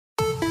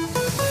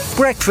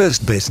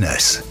Breakfast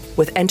Business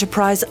with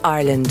Enterprise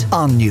Ireland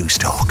on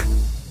Newstalk.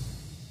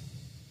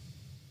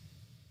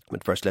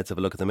 But first, let's have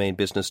a look at the main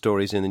business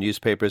stories in the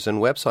newspapers and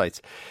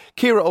websites.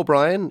 Ciara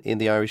O'Brien in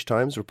the Irish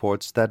Times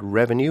reports that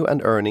revenue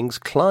and earnings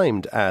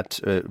climbed at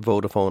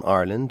Vodafone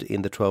Ireland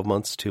in the 12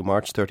 months to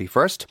March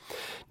 31st.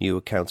 New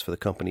accounts for the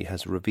company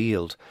has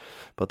revealed.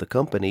 But the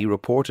company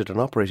reported an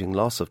operating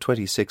loss of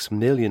 €26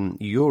 million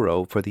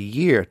for the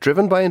year,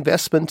 driven by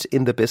investment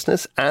in the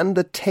business and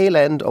the tail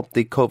end of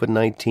the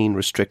COVID-19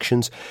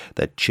 restrictions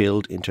that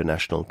chilled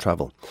international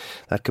travel.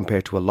 That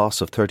compared to a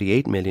loss of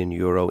 €38 million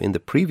in the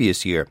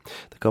previous year.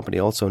 The company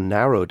also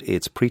narrowed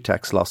its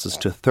pre-tax losses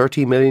to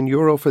 €30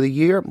 million for the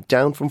year,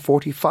 down from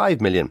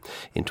 €45 million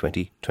in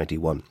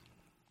 2021.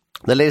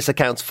 The latest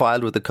accounts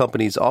filed with the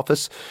company's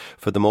office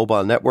for the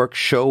mobile network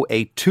show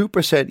a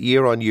 2%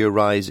 year-on-year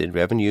rise in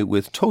revenue,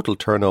 with total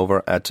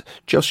turnover at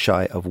just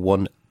shy of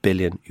 €1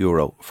 billion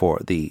for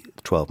the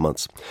 12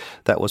 months.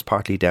 That was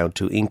partly down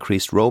to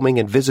increased roaming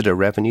and visitor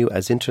revenue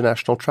as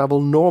international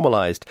travel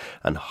normalised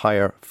and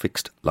higher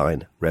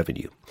fixed-line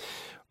revenue.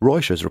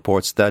 Reuters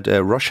reports that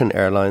Russian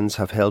airlines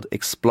have held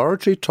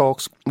exploratory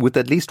talks with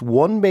at least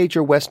one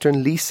major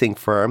Western leasing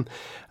firm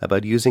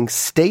about using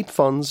state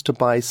funds to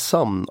buy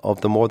some of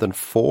the more than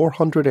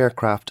 400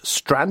 aircraft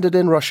stranded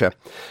in Russia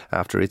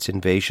after its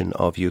invasion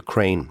of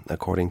Ukraine,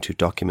 according to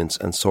documents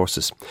and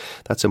sources.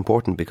 That's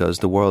important because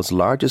the world's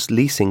largest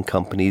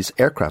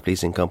aircraft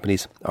leasing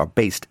companies, are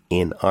based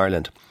in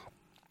Ireland.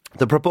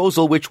 The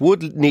proposal, which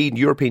would need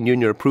European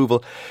Union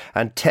approval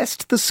and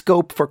test the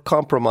scope for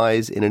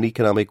compromise in an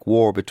economic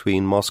war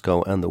between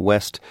Moscow and the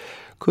West,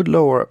 could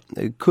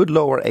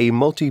lower a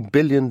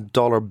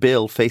multi-billion-dollar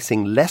bill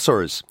facing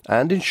lessors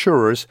and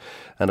insurers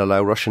and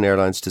allow Russian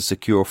airlines to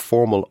secure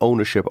formal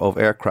ownership of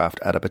aircraft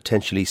at a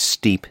potentially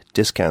steep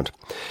discount.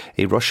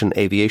 A Russian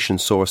aviation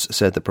source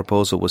said the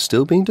proposal was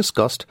still being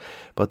discussed,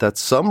 but that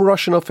some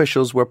Russian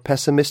officials were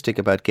pessimistic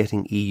about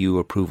getting EU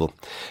approval.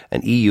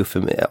 An EU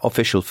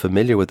official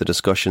familiar with the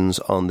discussions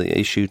on the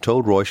issue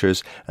told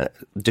Reuters,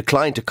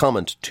 declined to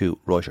comment to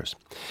Reuters.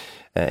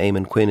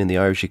 Eamon Quinn in the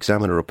Irish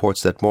Examiner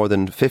reports that more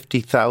than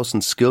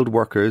 50,000 skilled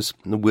workers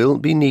will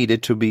be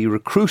needed to be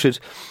recruited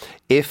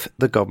if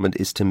the government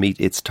is to meet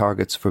its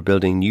targets for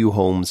building new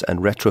homes and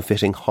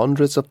retrofitting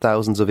hundreds of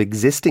thousands of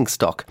existing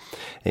stock,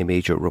 a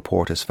major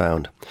report has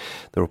found.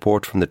 The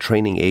report from the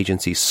training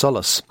agency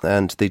Solus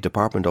and the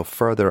Department of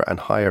Further and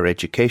Higher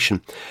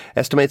Education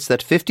estimates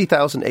that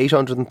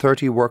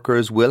 50,830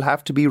 workers will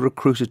have to be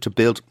recruited to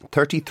build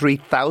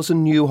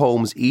 33,000 new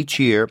homes each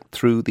year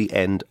through the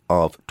end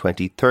of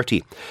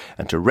 2030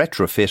 and to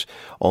retrofit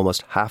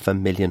almost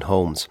 500,000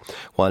 homes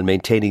while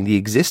maintaining the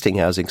existing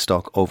housing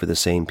stock over the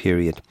same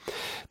period.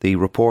 The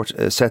report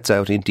sets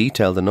out in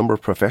detail the number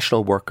of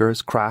professional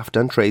workers, craft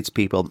and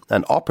tradespeople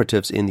and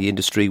operatives in the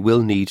industry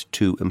will need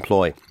to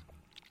employ.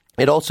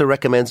 It also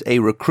recommends a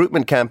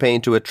recruitment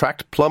campaign to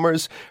attract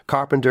plumbers,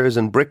 carpenters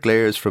and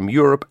bricklayers from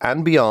Europe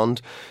and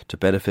beyond to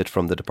benefit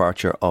from the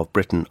departure of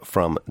Britain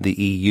from the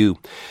EU.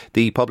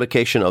 The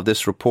publication of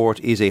this report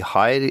is a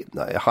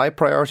high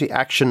priority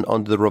action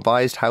under the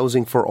revised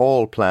Housing for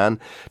All plan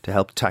to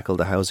help tackle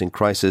the housing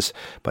crisis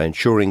by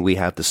ensuring we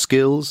have the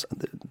skills and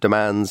the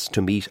demands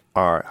to meet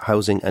our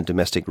housing and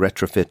domestic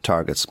retrofit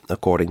targets,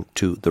 according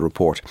to the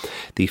report.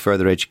 The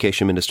Further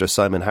Education Minister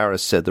Simon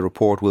Harris said the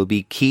report will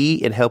be key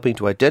in helping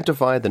to identify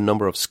the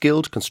number of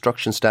skilled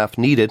construction staff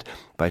needed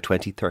by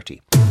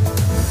 2030.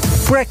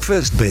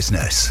 Breakfast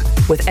Business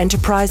with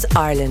Enterprise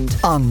Ireland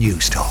on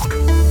Newstalk.